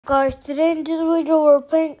guys, today in this video we're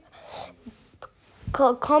playing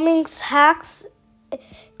coming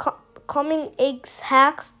eggs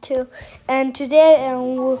hacks too, and today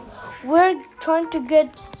we're trying to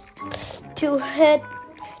get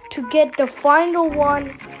the final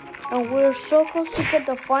one, and we're so close to get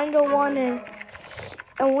the final one, and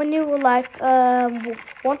we need like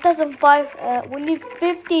 1,005. We need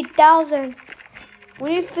 50,000. We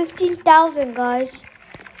need 15,000, guys.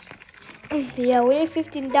 Yeah, we need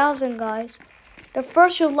 15,000, guys. The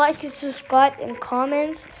first you like and subscribe and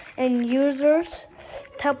comments and users.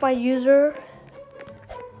 Type my user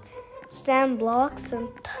Sandblocks and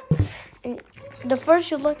the first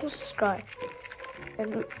you like and subscribe.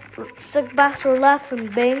 And sit back, relax, and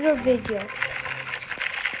bang your video.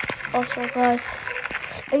 Also, guys,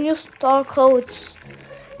 and use star codes.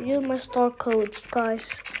 Use my star codes, guys.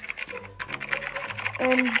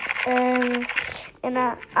 And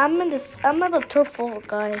I'm at the turf floor,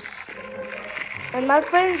 guys. And my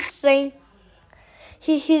friend is saying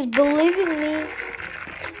he's believing me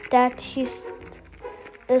that he's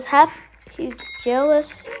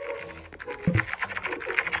jealous.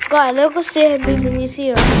 God, look at him when he's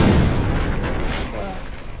here.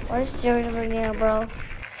 What is serious right now, bro?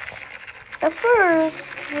 At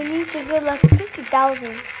first, we need to get like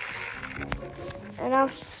 50,000, and I'm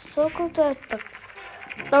so close to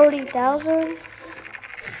 30,000.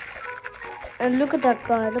 And look at that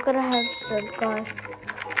guy. Look at that handsome guy.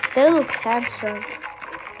 They look handsome.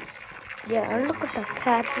 Yeah, and look at that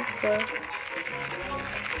cat right there.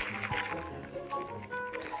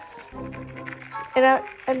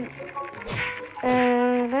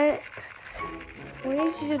 We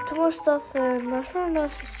need to do two more stuff. And my friend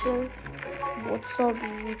knows what's up,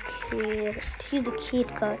 you kid? He's the kid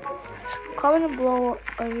guy. Comment below.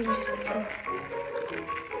 Or you just a kid.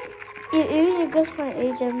 If you guess my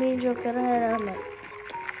age, that means you're gonna have like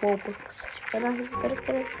Robux.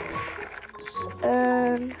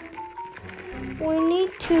 And we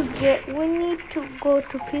need to go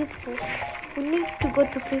to people. We need to go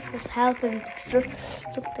to people's house and look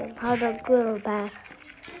them how they're good or bad.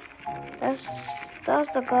 That's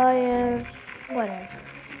the guy, and whatever.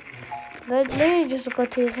 Let me just go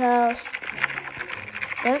to his house.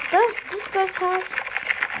 That's this guy's house.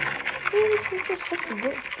 He's just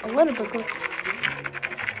good. A little bit good.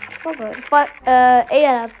 Not good. But 8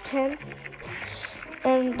 out of 10.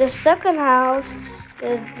 And the second house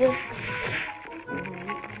is just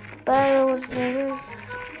better.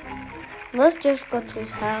 Let's just go to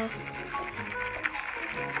his house.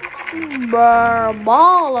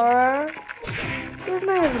 Baller. His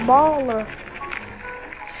name is Baller.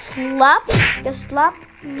 Just slap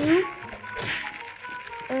me.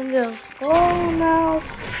 And just go now.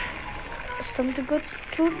 It's time to go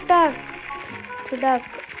to that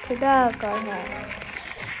guy.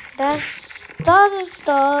 That's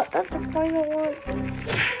the final one.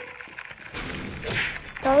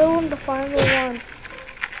 The other one, the final one.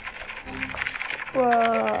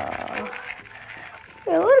 Yeah,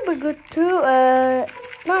 a little bit good too. 9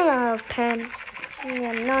 out of 10.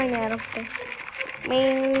 Yeah, 9 out of 10.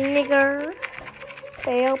 Mean nigger.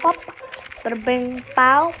 Tail pop. Bada bing,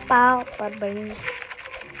 pow, pow, bada bing.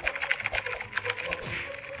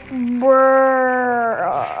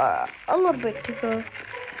 A little bit to go,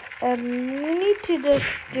 and we need to just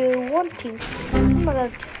do one thing. Oh my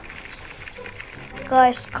god,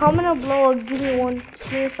 guys, comment below or give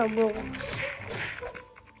me some Robux.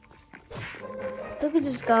 Look at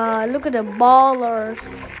this guy. Look at the ballers.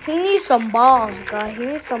 He needs some balls, guys. He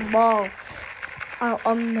needs some balls.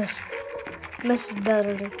 Miss is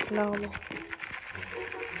better than normal.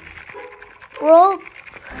 Bro,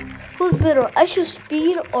 who's better? I should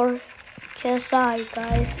speed or KSI,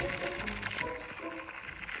 guys.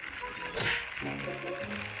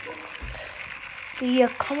 Yeah,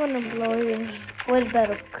 comment below. What's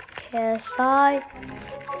better, KSI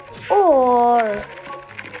or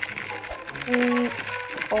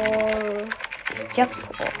Jack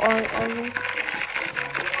or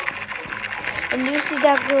and you see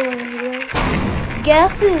that girl in here?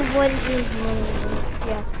 Guess is what his name is.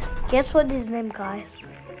 Yeah, guess what his name, guys.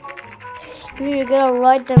 If you get it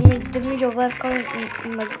right, that means you're gonna come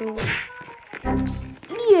in my group.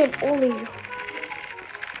 Yeah, and only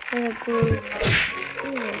in a group.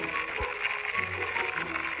 Yeah.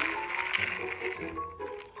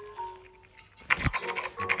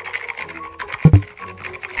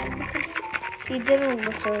 He didn't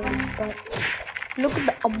listen, but look at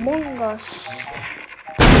the Among Us.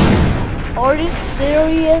 Are you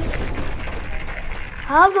serious?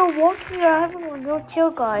 How they're walking? I haven't no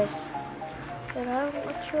chill, guys. And I'm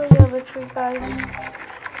not sure the other two guys.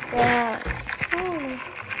 Yeah.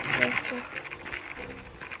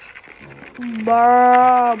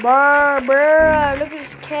 Bruh, look at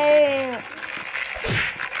this cave.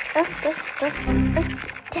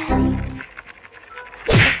 Daddy.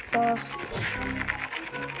 That's us.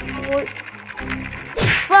 What?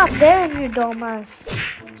 Stop there, you dumbass.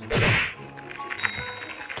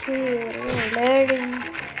 Okay, learning.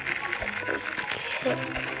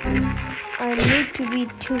 I need to be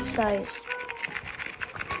two size.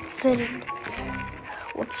 Fit in.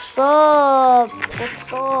 What's up?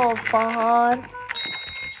 What's up, Fahad?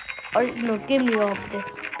 Or no, give me up there.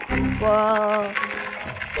 Wow.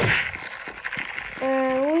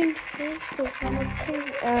 And we still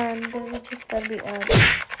and then we just gotta be added.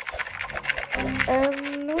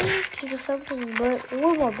 We need to do something, but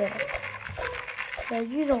one more better. Yeah,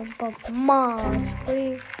 you don't bump Mars,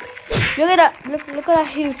 please. Look at that! Look at that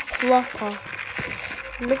huge flopper.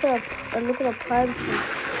 Look at that pine tree.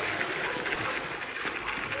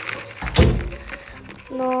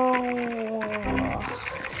 No,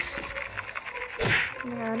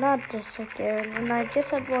 not this again. And I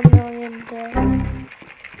just had 1 million there.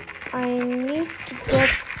 I need to get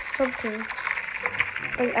something.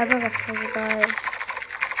 Wait, I'm not gonna tell you guys.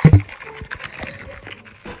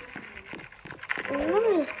 Let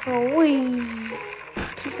me just go. Wee.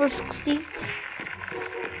 2 for 60.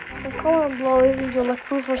 And comment below if you like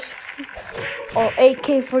 2 for 60 or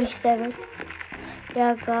AK-47.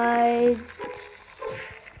 Yeah, guys.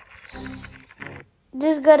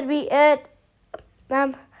 This is gonna be it.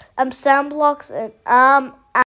 I'm Sam Blocks and